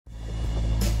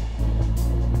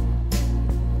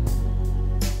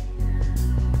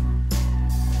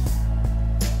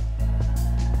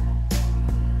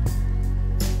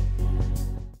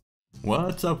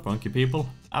What's up, funky people?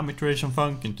 I'm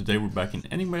IterationFunk, and today we're back in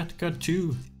Enigmatica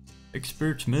 2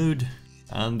 Expert Mode,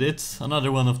 and it's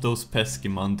another one of those pesky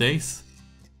Mondays.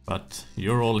 But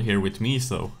you're all here with me,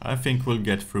 so I think we'll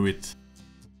get through it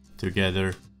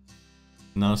together.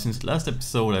 Now, since last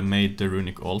episode I made the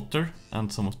runic altar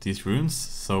and some of these runes,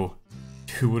 so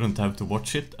you wouldn't have to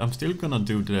watch it. I'm still gonna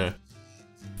do the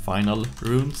final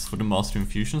runes for the Master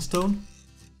Infusion Stone.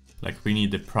 Like, we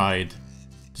need the Pride,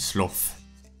 the Sloth,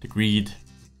 the Greed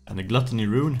and the Gluttony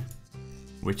rune,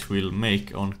 which we'll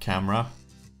make on camera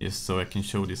just so I can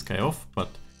show this guy off. But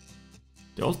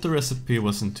the altar recipe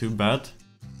wasn't too bad.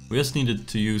 We just needed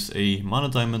to use a mana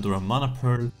diamond or a mana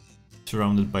pearl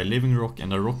surrounded by living rock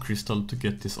and a rock crystal to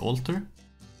get this altar.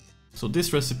 So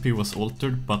this recipe was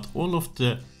altered, but all of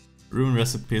the rune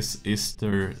recipes is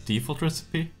their default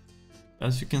recipe,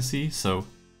 as you can see, so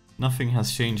nothing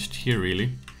has changed here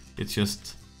really. It's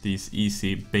just these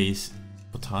easy base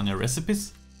Botania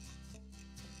recipes.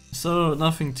 So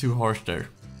nothing too harsh there.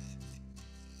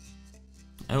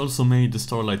 I also made the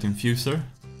Starlight infuser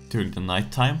during the night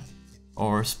time.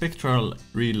 Our spectral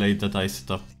relay that I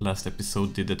set up last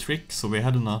episode did the trick, so we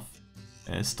had enough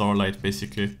Starlight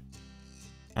basically.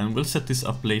 And we'll set this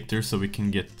up later so we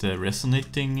can get the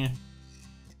resonating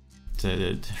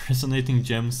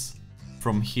gems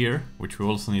from here, which we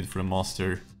also need for the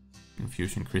Master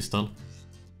Infusion Crystal.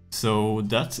 So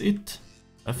that's it.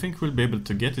 I think we'll be able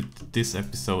to get it this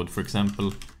episode. For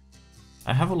example,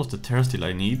 I have all of the terasteel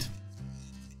I need.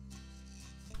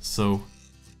 So,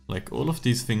 like, all of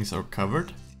these things are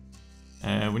covered.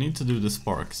 We need to do the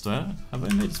sparks. Have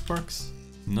I made sparks?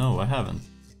 No, I haven't.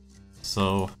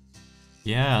 So,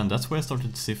 yeah, and that's why I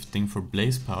started sifting for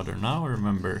blaze powder. Now I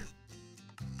remember.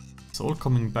 It's all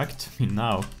coming back to me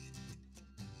now.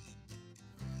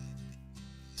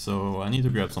 So I need to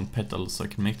grab some petals so I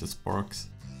can make the sparks.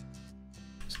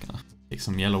 Just gonna take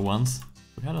some yellow ones.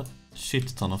 We had a shit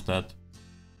ton of that.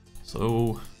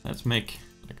 So let's make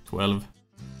like 12.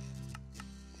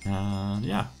 And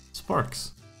yeah,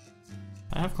 sparks.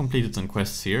 I have completed some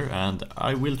quests here, and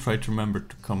I will try to remember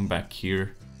to come back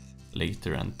here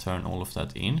later and turn all of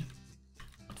that in.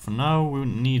 But for now we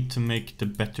need to make the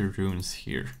better runes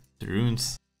here. The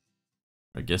runes,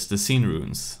 I guess the sin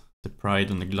runes. The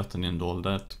Pride and the Gluttony and all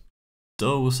that.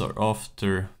 Those are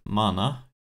after mana.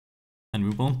 And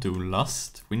we won't do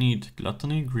Lust. We need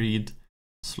Gluttony, Greed,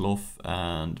 Sloth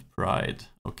and Pride.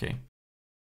 Okay.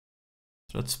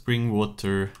 So that's Spring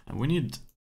Water. And we need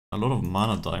a lot of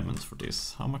mana diamonds for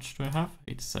this. How much do I have?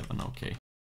 87, okay.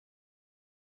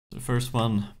 The first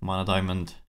one, mana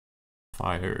diamond,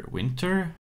 Fire,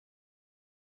 Winter.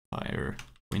 Fire,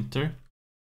 Winter.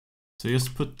 So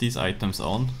just put these items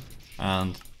on,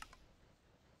 and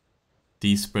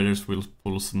these spreaders will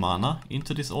pulse mana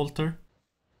into this altar.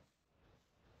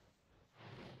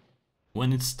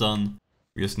 When it's done,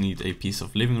 we just need a piece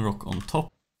of living rock on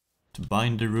top to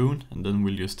bind the rune, and then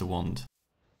we'll use the wand.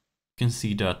 You can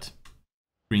see that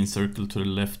green circle to the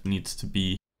left needs to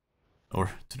be,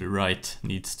 or to the right,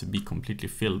 needs to be completely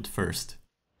filled first.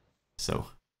 So,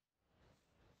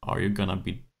 are you gonna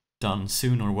be done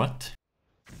soon or what?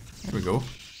 There we go.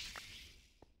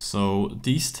 So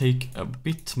these take a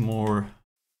bit more.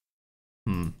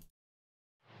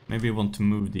 Maybe I want to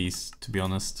move these, to be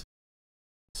honest.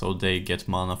 So they get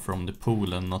mana from the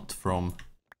pool and not from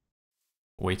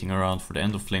waiting around for the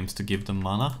End of Flames to give them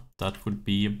mana. That would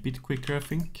be a bit quicker, I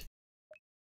think.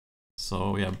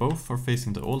 So yeah, both are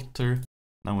facing the altar.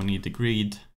 Now we need the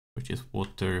Greed, which is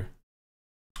water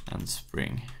and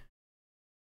spring.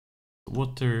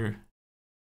 Water.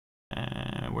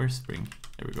 Where's spring?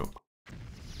 There we go.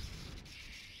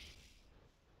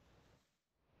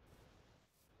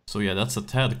 So yeah, that's a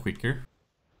tad quicker.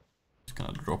 Just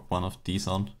gonna drop one of these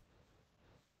on.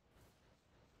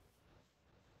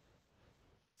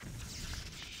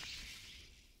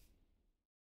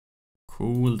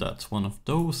 Cool, that's one of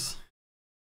those.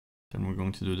 Then we're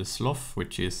going to do the Sloth,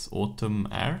 which is autumn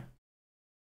air.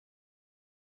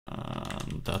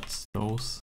 And that's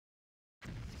those.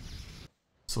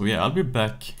 So yeah, I'll be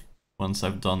back once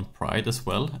I've done Pride as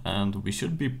well, and we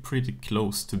should be pretty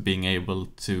close to being able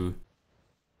to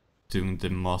doing the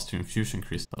Master Infusion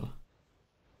Crystal.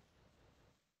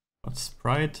 What's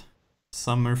Pride?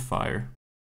 Summer Fire.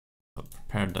 I'll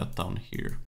prepare that down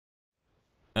here.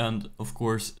 And of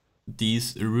course,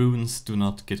 these runes do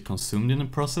not get consumed in the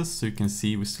process, so you can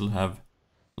see we still have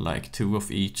like 2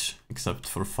 of each, except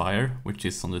for fire, which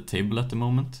is on the table at the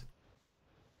moment.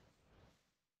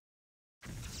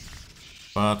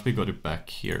 But we got it back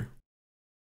here.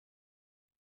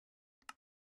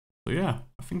 So yeah,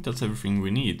 I think that's everything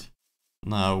we need.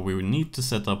 Now we will need to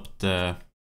set up the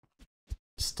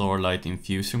Starlight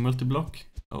infuser multi-block.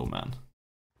 Oh man.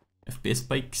 FPS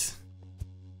spikes.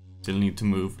 Still need to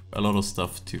move a lot of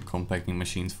stuff to compacting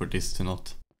machines for this to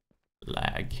not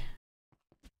lag.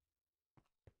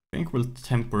 I think we'll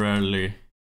temporarily...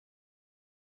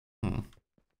 Where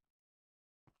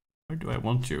do I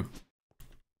want you?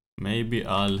 Maybe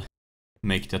I'll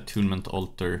make the attunement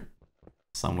altar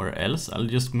somewhere else. I'll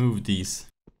just move these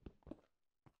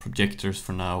projectors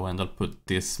for now, and I'll put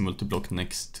this multi-block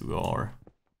next to our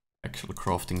actual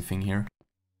crafting thing here.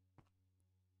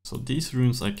 So these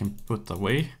runes I can put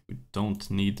away. We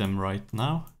don't need them right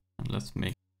now. And let's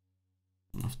make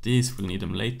one of these. We'll need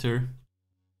them later.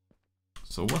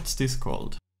 So what's this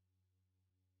called?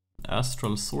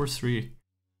 Astral sorcery.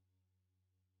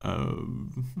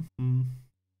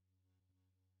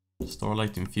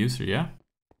 Starlight infuser, yeah?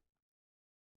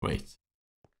 Wait.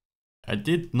 I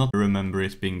did not remember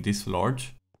it being this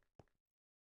large.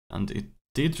 And it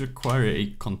did require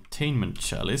a containment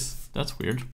chalice. That's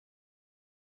weird.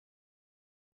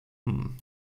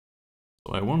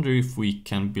 So I wonder if we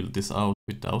can build this out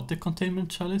without the containment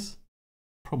chalice?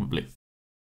 Probably.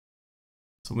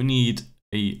 So we need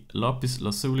a lapis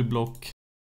lazuli block.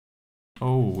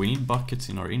 Oh, we need buckets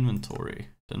in our inventory.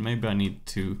 Then maybe I need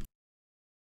to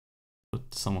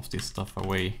put some of this stuff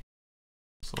away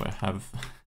so I have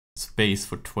space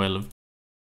for 12.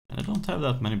 And I don't have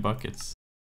that many buckets.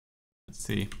 Let's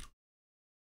see.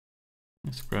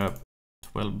 Let's grab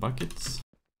 12 buckets.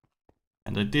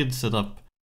 And I did set up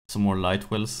some more light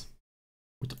wells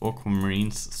with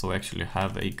aquamarines, so I actually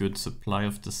have a good supply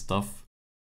of the stuff.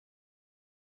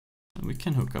 And we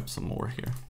can hook up some more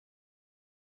here.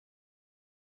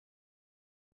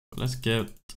 So let's get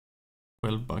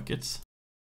 12 buckets.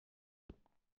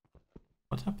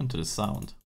 What happened to the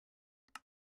sound?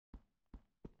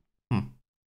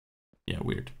 Yeah,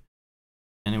 weird.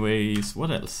 Anyways,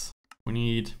 what else? We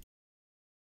need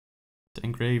the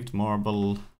engraved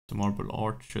marble, the marble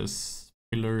arches,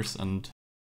 pillars, and...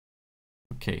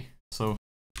 Okay, so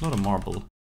a lot of marble.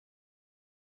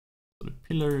 So the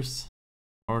pillars,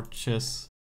 arches,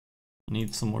 I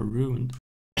need some more ruined.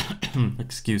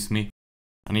 Excuse me.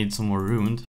 I need some more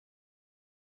ruined.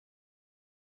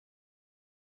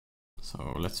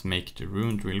 So let's make the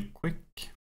ruined real quick.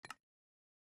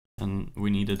 And we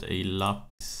needed a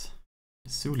lapis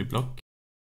lazuli block.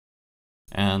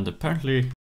 And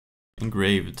apparently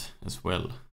engraved as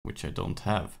well, which I don't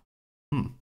have.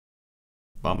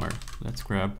 Bummer. Let's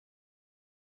grab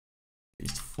at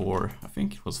least 4. I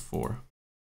think it was 4.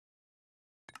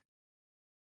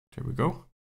 There we go.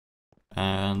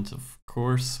 And of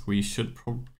course we should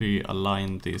probably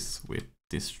align this with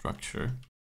this structure.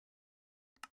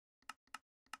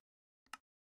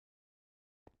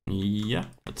 Yeah,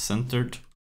 that's centered.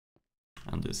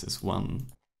 And this is one.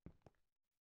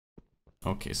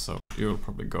 Okay, so you'll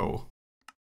probably go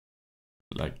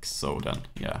like so then.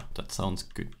 Yeah, that sounds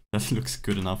good. That looks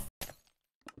good enough.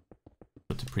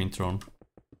 Put the printer on.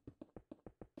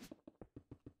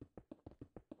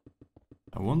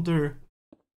 I wonder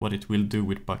what it will do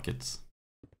with buckets.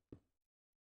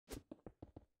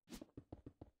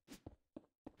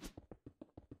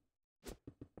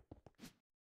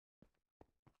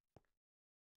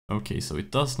 Okay, so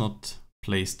it does not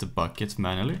place the buckets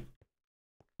manually,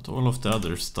 but all of the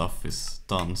other stuff is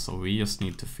done, so we just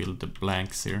need to fill the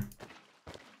blanks here.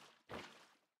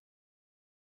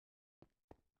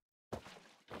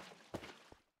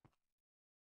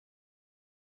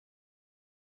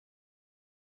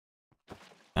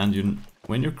 And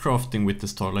when you're crafting with the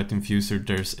Starlight infuser,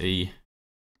 there's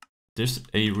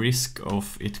a risk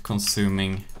of it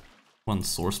consuming one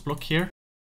source block here.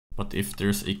 But if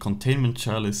there's a containment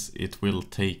chalice, it will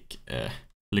take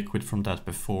liquid from that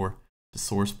before the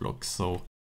source block. So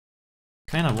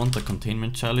kind of want a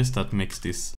containment chalice that makes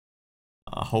this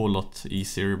a whole lot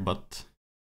easier, but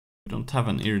we don't have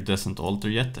an iridescent altar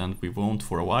yet, and we won't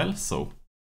for a while, so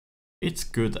it's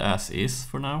good as is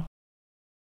for now.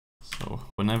 So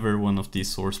whenever one of these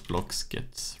source blocks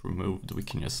gets removed, we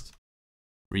can just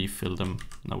refill them.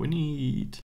 Now we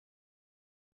need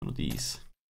one of these.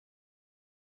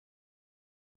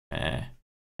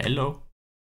 Hello?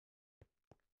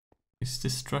 Is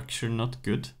this structure not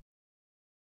good?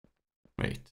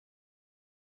 Wait.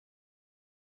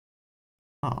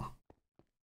 Ah.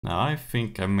 Now I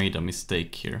think I made a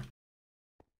mistake here.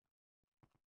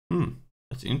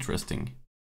 That's interesting.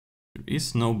 There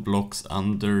is no blocks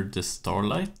under the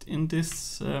Starlight in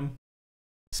this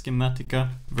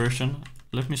Enigmatica version.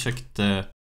 Let me check the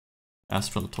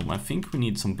Astral Tome. I think we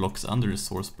need some blocks under the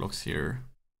source blocks here.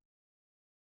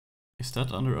 Is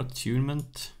that under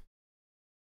Attunement?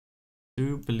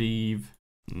 Do believe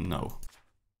no.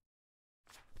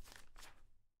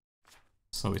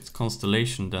 So it's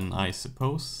constellation then, I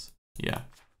suppose. Yeah,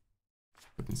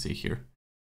 you can see here.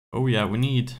 Oh yeah, we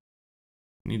need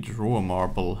raw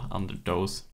marble under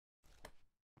those,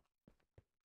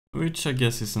 which I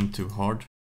guess isn't too hard.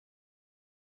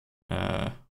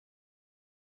 I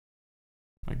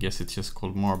guess it's just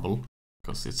called marble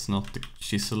because it's not the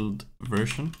chiseled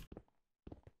version.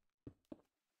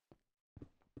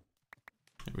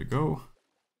 There we go.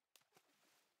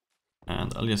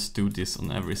 And I'll just do this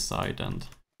on every side and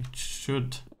it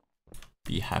should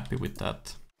be happy with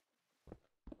that.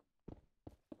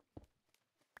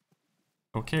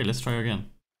 Okay, let's try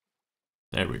again.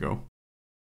 There we go.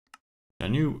 I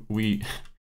knew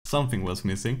something was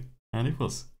missing, and it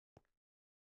was.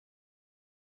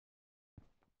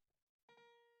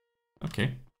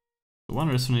 Okay. One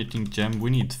resonating gem, we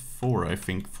need 4 I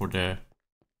think for the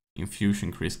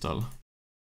infusion crystal.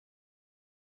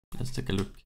 Let's take a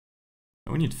look.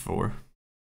 We need 4.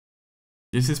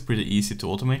 This is pretty easy to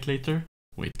automate later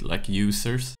with like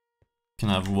users. You can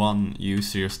have one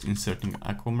user just inserting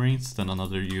aquamarines, then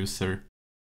another user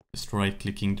just right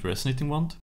clicking the resonating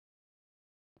wand.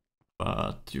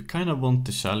 But you kind of want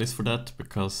the chalice for that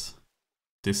because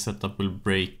this setup will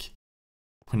break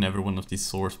whenever one of these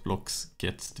source blocks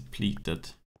gets depleted.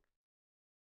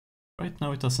 Right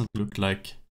now it doesn't look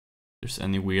like there's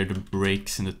any weird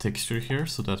breaks in the texture here,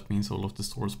 so that means all of the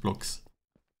source blocks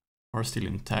are still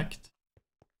intact.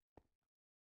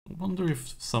 I wonder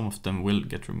if some of them will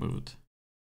get removed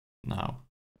now.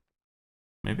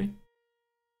 Maybe?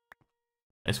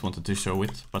 I just wanted to show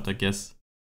it, but I guess it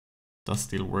does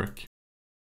still work.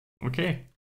 Okay,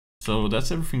 so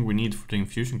that's everything we need for the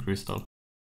infusion crystal.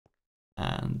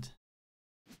 And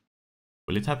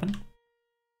will it happen?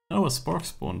 Oh, a spark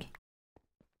spawned.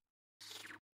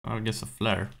 I guess a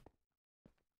flare.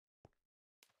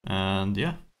 And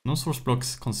yeah, no source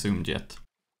blocks consumed yet.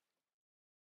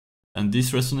 And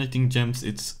these resonating gems,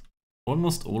 it's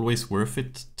almost always worth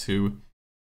it to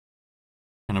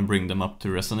kind of bring them up to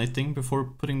resonating before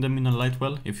putting them in a light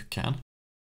well, if you can.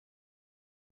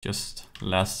 Just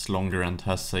lasts longer and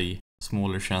has a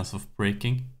smaller chance of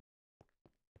breaking.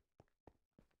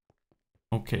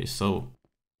 Okay, so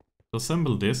to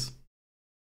assemble this,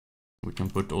 we can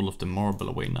put all of the marble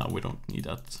away now, we don't need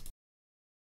that.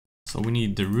 So we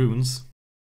need the runes,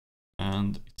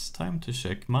 and it's time to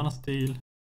check mana steel,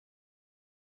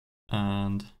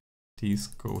 and these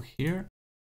go here.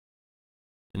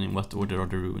 And in what order are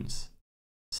the runes?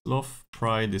 Sloth,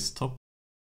 pride is top.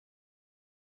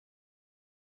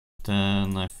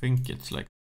 Then I think it's like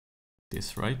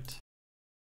this, right?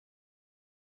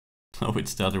 Oh,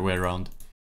 it's the other way around.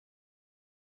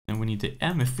 And we need the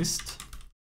amethyst.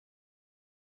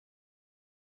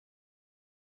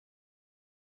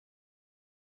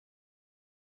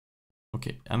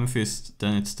 Okay, amethyst,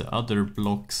 then it's the other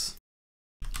blocks,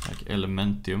 like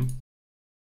elementium.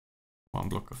 1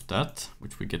 block of that,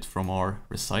 which we get from our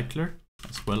recycler,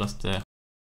 as well as the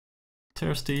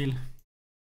terasteel,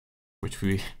 which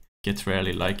we get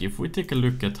rarely. Like if we take a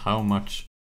look at how much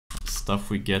stuff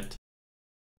we get,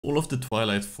 all of the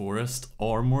Twilight Forest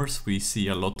armors we see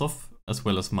a lot of, as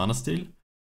well as mana steel,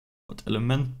 but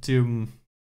elementium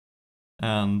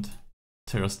and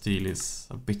terasteel is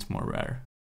a bit more rare.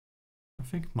 I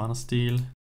think mana steel,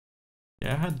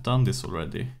 yeah, I had done this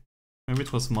already. Maybe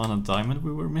it was mana diamond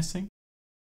we were missing.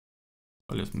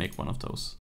 I'll just make one of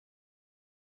those.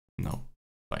 No,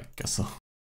 I guess so.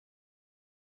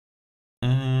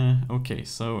 Okay,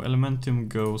 so elementium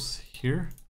goes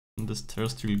here, and this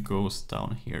terasteel goes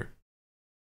down here.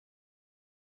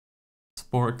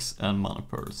 Sparks and mana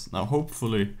pearls. Now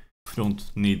hopefully we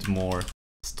don't need more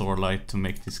Starlight to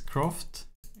make this craft.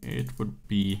 It would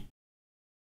be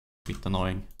a bit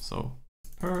annoying. So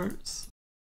pearls.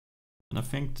 And I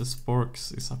think the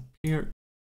sparks is up here.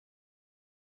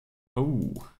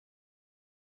 Oh,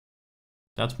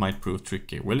 that might prove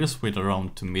tricky. We'll just wait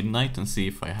around to midnight and see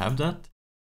if I have that.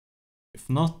 If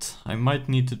not, I might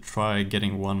need to try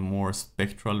getting one more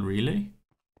spectral relay.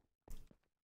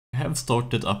 I have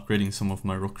started upgrading some of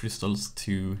my rock crystals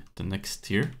to the next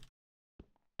tier.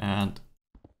 And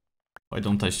why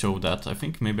don't I show that? I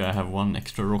think maybe I have one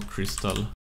extra rock crystal,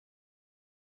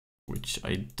 which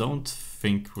I don't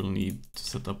think we'll need to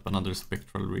set up another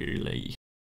spectral relay.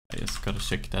 I just gotta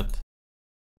check that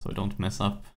so I don't mess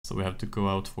up, so we have to go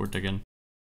out for it again.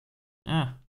 Yeah,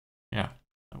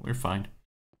 we're fine.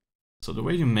 So the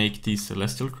way you make these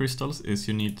celestial crystals is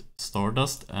you need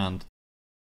stardust and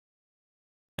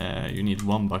you need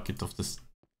 1 bucket of this.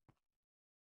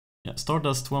 Yeah,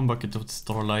 stardust, 1 bucket of the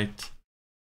starlight,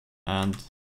 and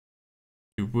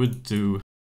you would do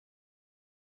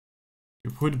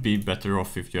It would be better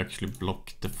off if you actually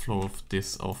block the flow of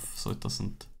this off so it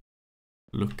doesn't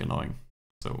look annoying.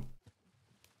 So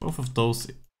both of those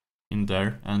in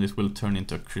there, and it will turn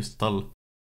into a crystal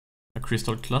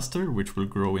cluster which will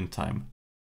grow in time.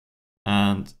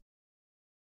 And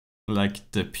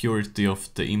like the purity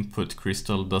of the input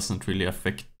crystal doesn't really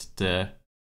affect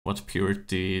what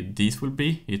purity these will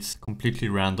be. It's completely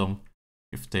random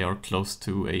if they are close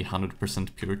to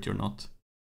 100% purity or not.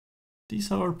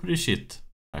 These are pretty shit,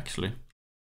 actually.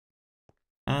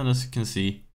 And as you can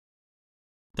see,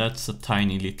 that's a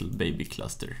tiny little baby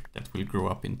cluster that will grow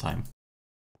up in time.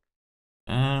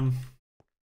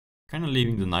 Kind of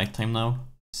leaving the nighttime now,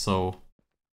 so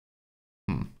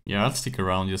yeah, I'll stick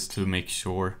around just to make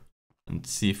sure and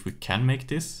see if we can make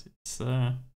this. It's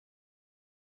a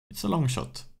long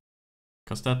shot,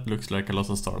 because that looks like a lot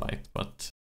of Starlight, but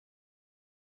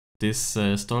this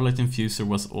Starlight infuser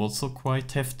was also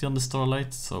quite hefty on the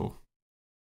Starlight, so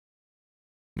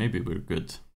maybe we're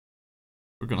good.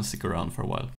 We're gonna stick around for a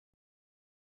while.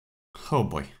 Oh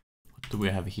boy, what do we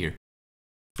have here?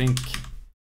 I think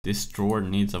this drawer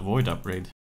needs a void upgrade.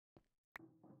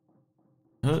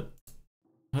 There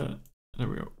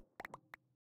we go.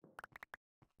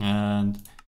 And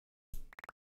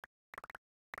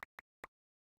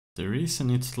the reason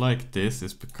it's like this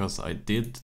is because I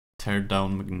did tear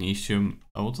down magnesium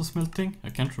auto smelting. I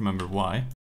can't remember why.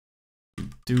 We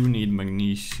do need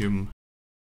magnesium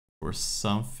for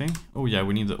something. Oh yeah,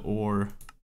 we need the ore.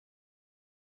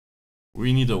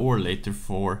 We need the ore later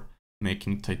for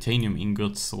making titanium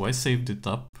ingots, so I saved it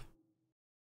up.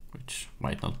 Which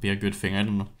might not be a good thing, I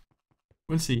don't know.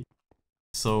 We'll see.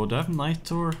 So do I have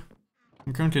night ore?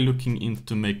 I'm currently looking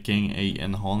into making a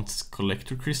enhanced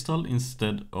collector crystal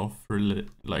instead of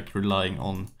relying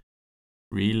on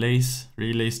relays.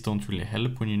 Relays don't really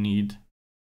help when you need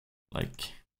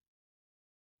like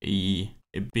a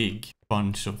big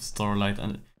bunch of Starlight,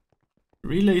 and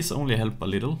relays only help a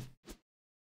little.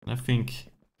 And I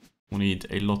think we need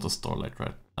a lot of Starlight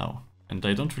right now, and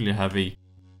I don't really have a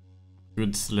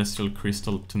good celestial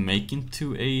crystal to make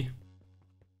into a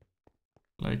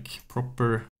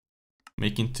proper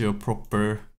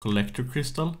collector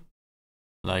crystal.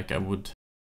 Like I would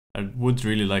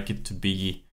really like it to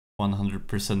be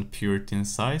 100% purity in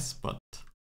size, but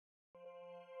a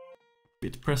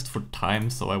bit pressed for time,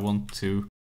 so I want to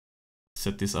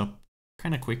set this up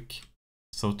kind of quick.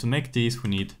 So to make these we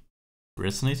need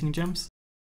resonating gems,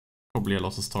 probably a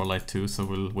lot of Starlight too, so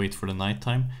we'll wait for the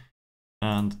nighttime.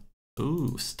 And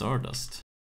ooh, Stardust.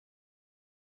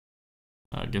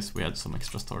 I guess we had some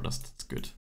extra Stardust, that's good.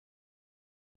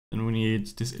 Then we need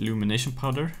this illumination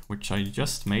powder, which I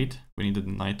just made. We needed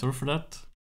a night ore for that.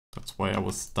 That's why I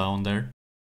was down there.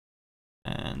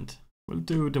 And we'll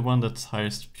do the one that's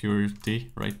highest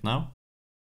purity right now.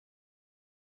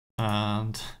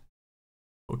 And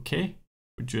okay,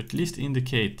 would you at least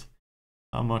indicate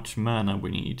how much mana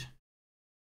we need?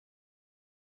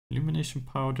 Illumination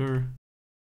powder.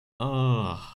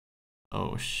 Oh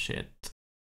shit.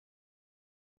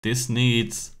 This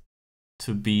needs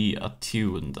to be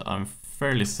attuned, I'm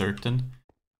fairly certain.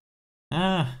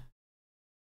 I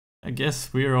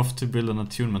guess we're off to build an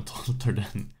attunement altar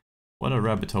then. What a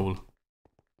rabbit hole.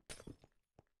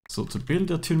 So to build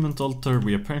the attunement altar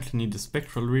we apparently need the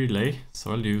spectral relay,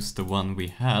 so I'll use the one we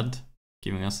had,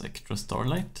 giving us extra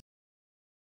Starlight.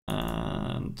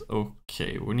 And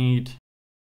okay, we need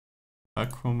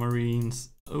aquamarines.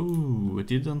 Oh,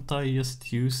 didn't I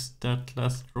just use that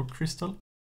last rock crystal?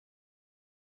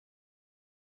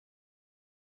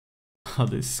 Oh,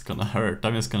 this is gonna hurt.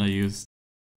 I'm just gonna use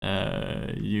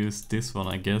this one,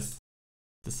 I guess.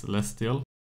 The celestial.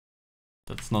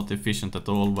 That's not efficient at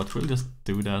all, but we'll just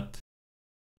do that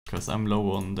because I'm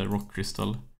low on the rock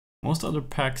crystal. Most other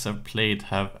packs I've played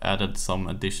have added some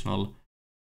additional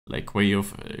way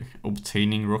of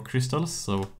obtaining rock crystals,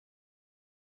 so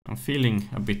I'm feeling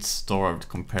a bit starved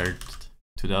compared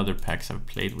to the other packs I've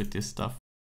played with this stuff.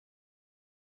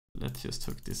 Let's just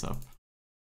hook this up.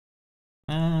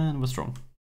 And what's wrong?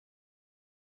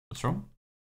 What's wrong?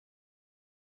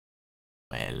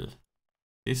 Well,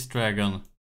 this dragon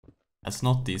has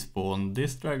not despawned.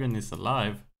 This dragon is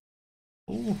alive.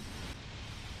 Oh.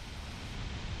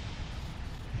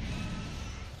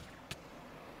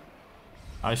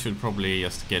 I should probably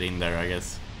just get in there, I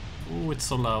guess. Oh, it's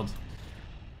so loud.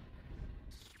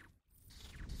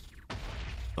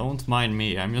 Don't mind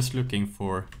me, I'm just looking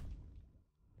for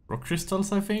rock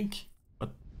crystals, I think.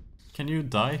 But can you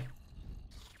die?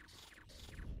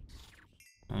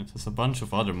 And there's a bunch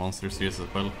of other monsters here as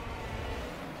well.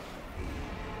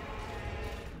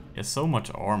 He has so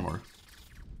much armor.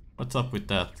 What's up with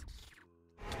that?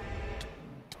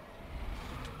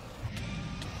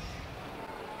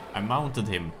 I mounted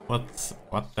him.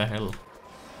 What the hell?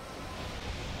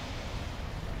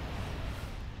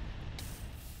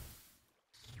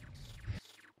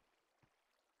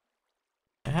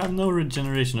 I have no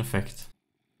regeneration effect.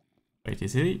 Wait,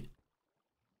 is he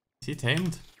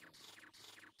tamed?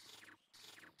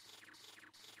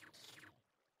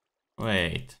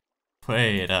 Wait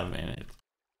a minute.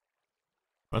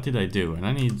 What did I do? And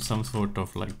I need some sort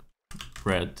of like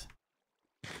bread.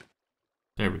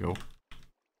 There we go.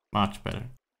 Much better.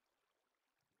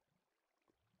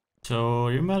 So,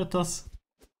 are you mad at us?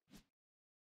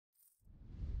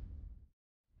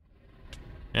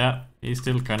 Yeah, he's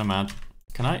still kinda mad.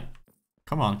 Can I?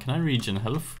 Come on, can I regen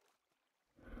health?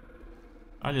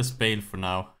 I'll just bail for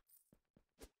now.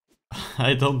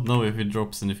 I don't know if it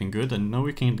drops anything good. I know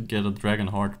we can get a dragon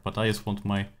heart, but I just want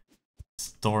my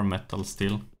star metal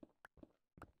still.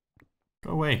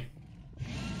 Go away.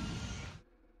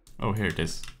 Oh, here it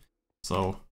is.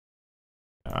 So,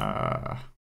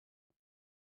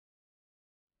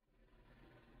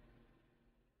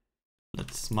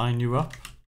 let's mine you up.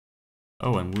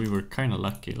 Oh, and we were kinda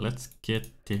lucky. Let's get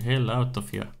the hell out of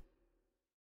here.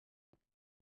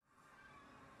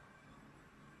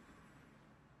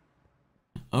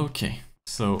 Okay,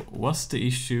 so what's the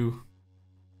issue?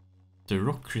 The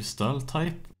rock crystal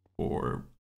type, or...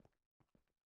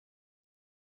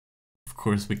 Of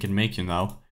course we can make you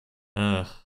now.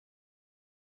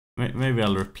 Maybe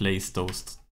I'll replace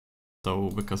those though,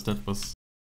 because that was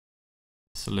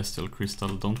celestial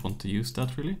crystal. Don't want to use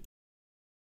that really.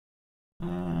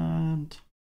 And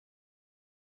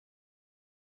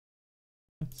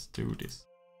let's do this.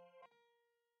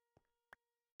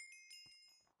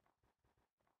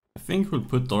 I think we'll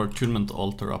put our Attunement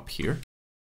altar up here.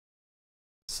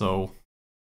 So,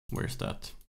 where's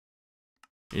that?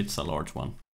 It's a large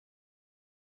one.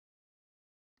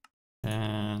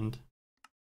 And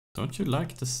don't you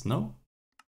like the snow?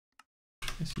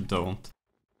 Yes, you don't.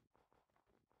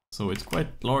 So it's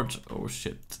quite large. Oh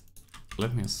shit.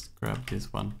 Let me just grab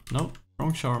this one. No,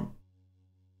 wrong charm.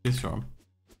 This charm.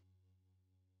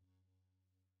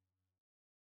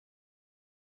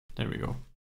 There we go.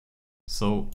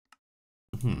 So,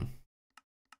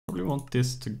 probably want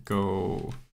this to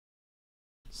go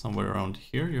somewhere around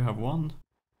here. You have one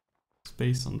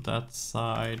space on that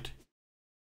side.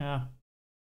 Yeah.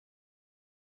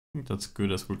 I think that's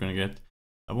good as we're gonna get.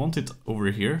 I want it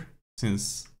over here,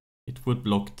 since it would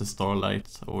block the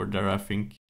Starlight over there, I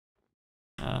think.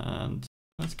 And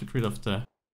let's get rid of the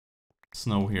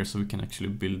snow here so we can actually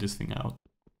build this thing out.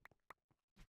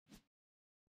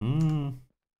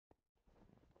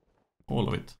 All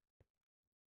of it.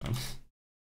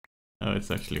 It's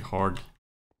actually hard to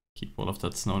keep all of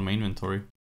that snow in my inventory.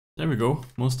 There we go,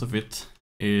 most of it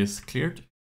is cleared.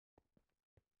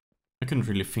 I couldn't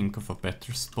really think of a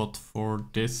better spot for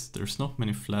this. There's not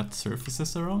many flat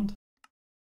surfaces around.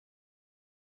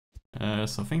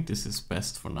 So I think this is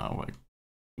best for now.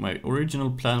 My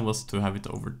original plan was to have it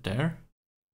over there.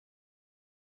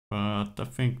 But I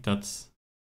think that's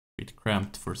a bit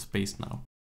cramped for space now.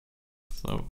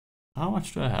 So, how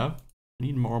much do I have? I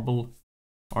need marble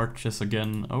arches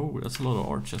again. Oh, that's a lot of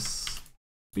arches.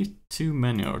 A bit too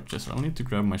many arches. I'll need to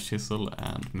grab my chisel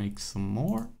and make some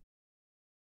more.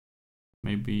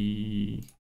 Maybe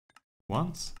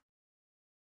once.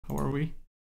 How are we?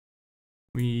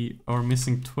 We are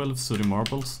missing 12 sooty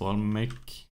marbles, so I'll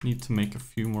need to make a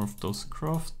few more of those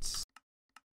crafts.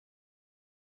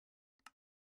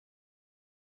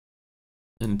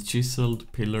 Then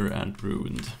chiseled, pillar, and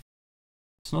ruined.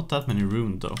 It's not that many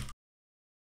ruined though.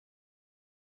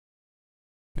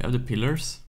 We have the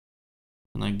pillars,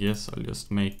 and I guess I'll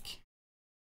just make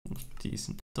these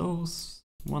into those.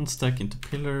 One stack into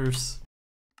pillars.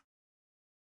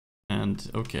 And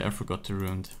okay, I forgot the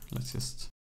ruined. Let's just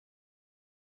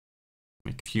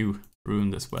make a few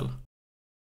ruined as well.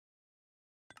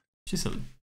 Chisel.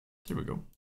 There we go.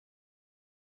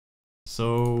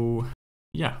 So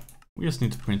yeah, we just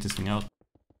need to print this thing out.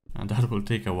 And that will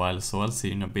take a while, so I'll see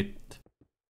you in a bit.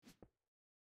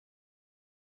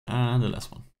 And the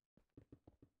last one.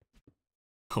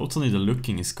 I also need a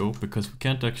looking scope because we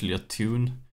can't actually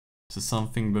attune to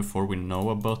something before we know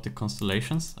about the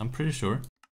constellations, I'm pretty sure.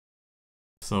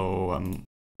 So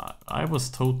I was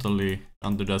totally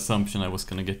under the assumption I was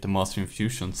gonna get the Master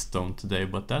Infusion stone today,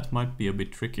 but that might be a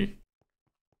bit tricky.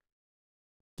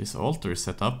 This altar is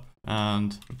set up,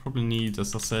 and I probably need,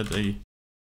 as I said, a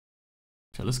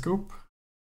telescope.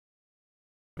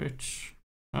 Which,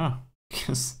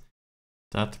 guess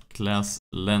that glass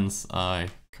lens I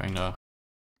kinda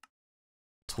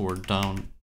tore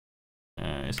down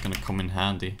is gonna come in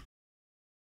handy.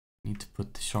 Need to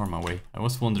put the charm away. I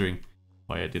was wondering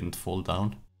why I didn't fall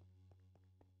down.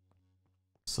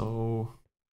 So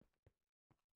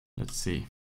let's see.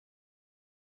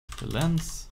 The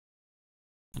lens.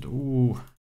 And ooh,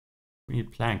 we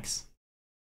need planks.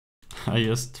 I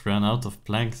just ran out of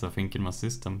planks, I think, in my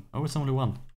system. Oh, it's only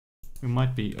one. We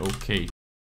might be okay.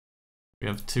 We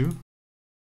have 2.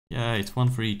 Yeah, it's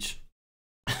 1 for each.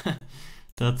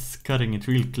 That's cutting it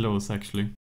real close,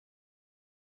 actually.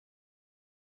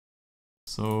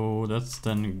 So that's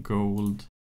then gold.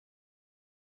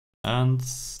 And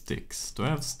sticks. Do I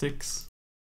have sticks?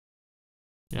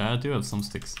 Yeah, I do have some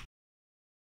sticks.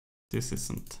 This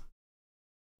isn't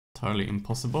entirely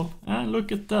impossible. And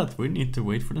look at that, we need to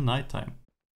wait for the nighttime.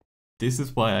 This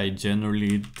is why I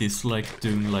generally dislike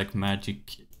doing like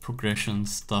magic progression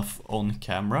stuff on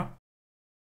camera.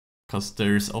 Because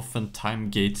there's often time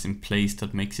gates in place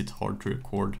that makes it hard to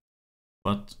record.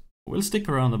 But we'll stick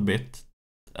around a bit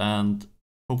and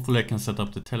hopefully I can set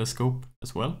up the telescope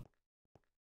as well.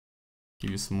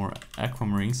 Give you some more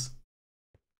aquamarines.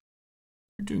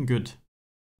 You're doing good.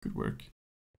 Good work.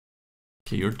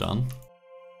 Okay, you're done.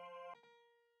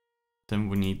 Then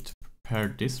we need to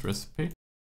prepare this recipe.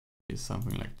 It's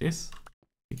something like this.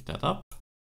 Pick that up.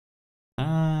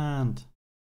 And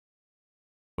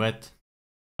wet.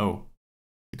 Oh,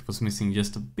 it was missing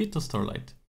just a bit of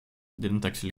starlight. Didn't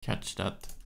actually catch that.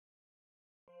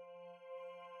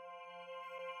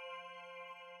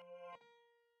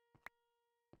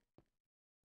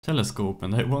 Telescope,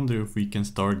 and I wonder if we can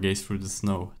stargaze through the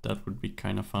snow. That would be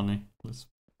kind of funny. Let's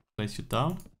place you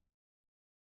down.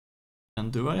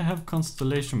 And do I have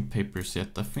constellation papers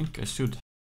yet? I think I should.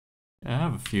 I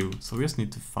have a few, so we just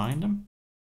need to find them.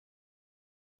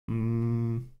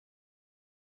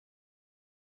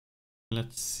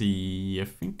 Let's see, I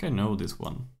think I know this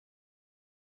one.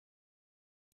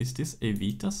 Is this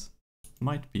Evitas?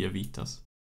 Might be Evitas.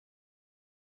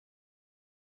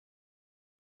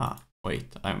 Ah,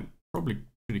 wait, I'm probably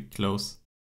pretty close.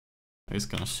 I'm just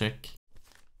gonna check.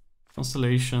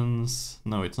 Constellations,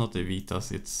 no, it's not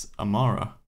Evitas, it's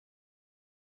Amara.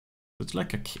 It's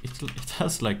like it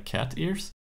has like cat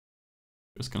ears.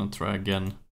 Just gonna try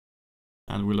again.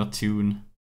 And we'll attune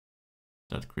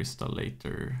that crystal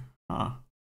later. Ah.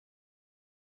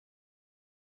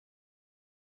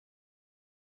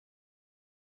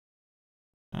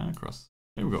 And across.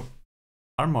 There we go.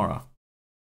 Armora.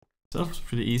 So that was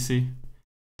pretty easy.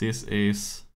 This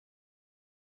is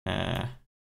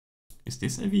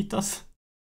this Evitas?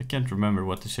 I can't remember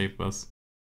what the shape was.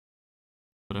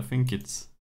 But I think it's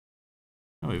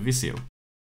Visio.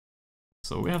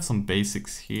 So we have some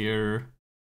basics here.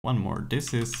 One more.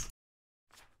 This is,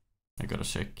 I gotta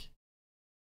check.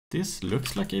 This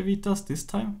looks like Evitas this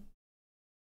time.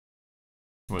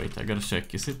 Wait, I gotta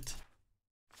check. Is it?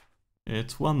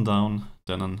 It's one down,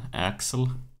 then an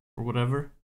axle or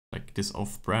whatever. Like this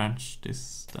off branch.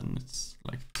 This, then it's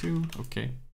like 2.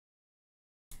 Okay.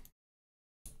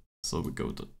 So we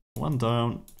go to 1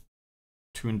 down,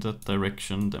 2 in that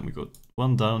direction. Then we go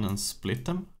 1 down and split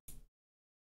them.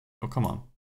 Oh, come on.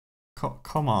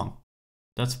 Come on.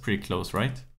 That's pretty close,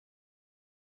 right?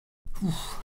 Whew.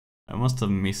 I must have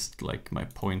missed like my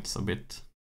points a bit.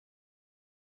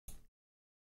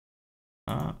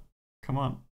 Come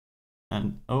on.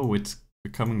 And oh, it's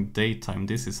becoming daytime.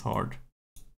 This is hard.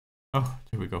 Oh,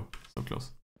 there we go. So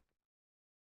close.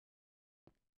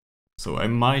 So I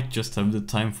might just have the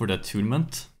time for the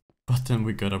attunement, but then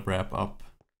we gotta wrap up.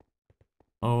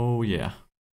 Oh yeah.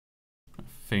 I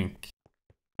think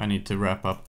I need to wrap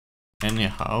up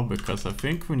anyhow, because I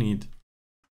think we need...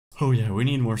 Oh yeah, we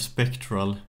need more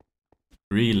spectral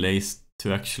relays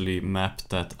to actually map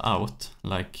that out.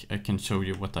 Like, I can show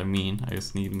you what I mean. I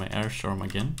just need my air charm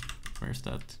again. Where's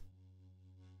that?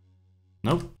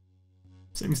 Nope.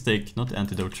 Same mistake, not the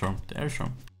antidote charm, the air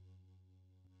charm.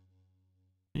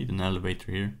 Need an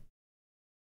elevator here.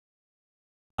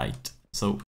 Right,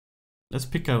 so let's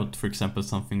pick out, for example,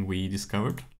 something we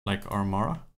discovered, like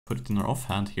Armara. Put it in our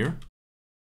offhand here.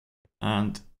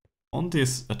 And on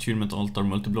this attunement altar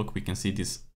multi-block, we can see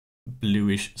these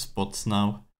bluish spots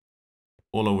now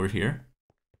all over here.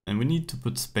 And we need to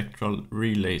put spectral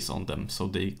relays on them so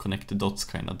they connect the dots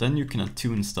kinda. Then you can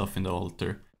attune stuff in the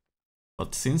altar.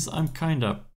 But since I'm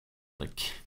kinda like,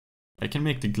 I can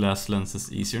make the glass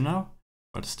lenses easier now,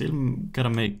 but still gotta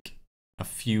make a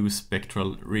few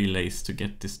spectral relays to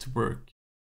get this to work.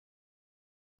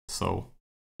 So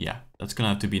yeah, that's gonna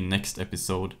have to be next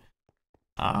episode.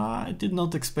 I did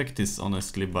not expect this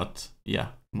honestly, but yeah,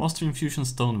 Master Infusion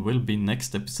Stone will be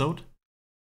next episode.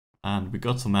 And we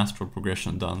got some astral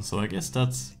progression done, so I guess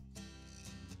that's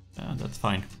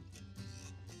fine.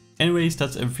 Anyways,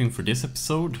 that's everything for this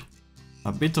episode.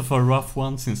 A bit of a rough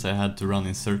one since I had to run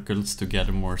in circles to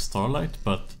gather more Starlight,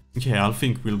 but yeah, I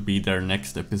think we'll be there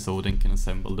next episode and can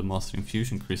assemble the Master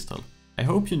Infusion Crystal. I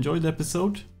hope you enjoyed the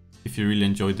episode. If you really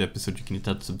enjoyed the episode, you can hit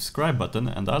that subscribe button,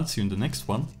 and I'll see you in the next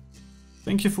one.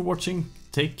 Thank you for watching,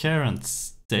 take care and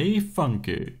stay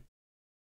funky!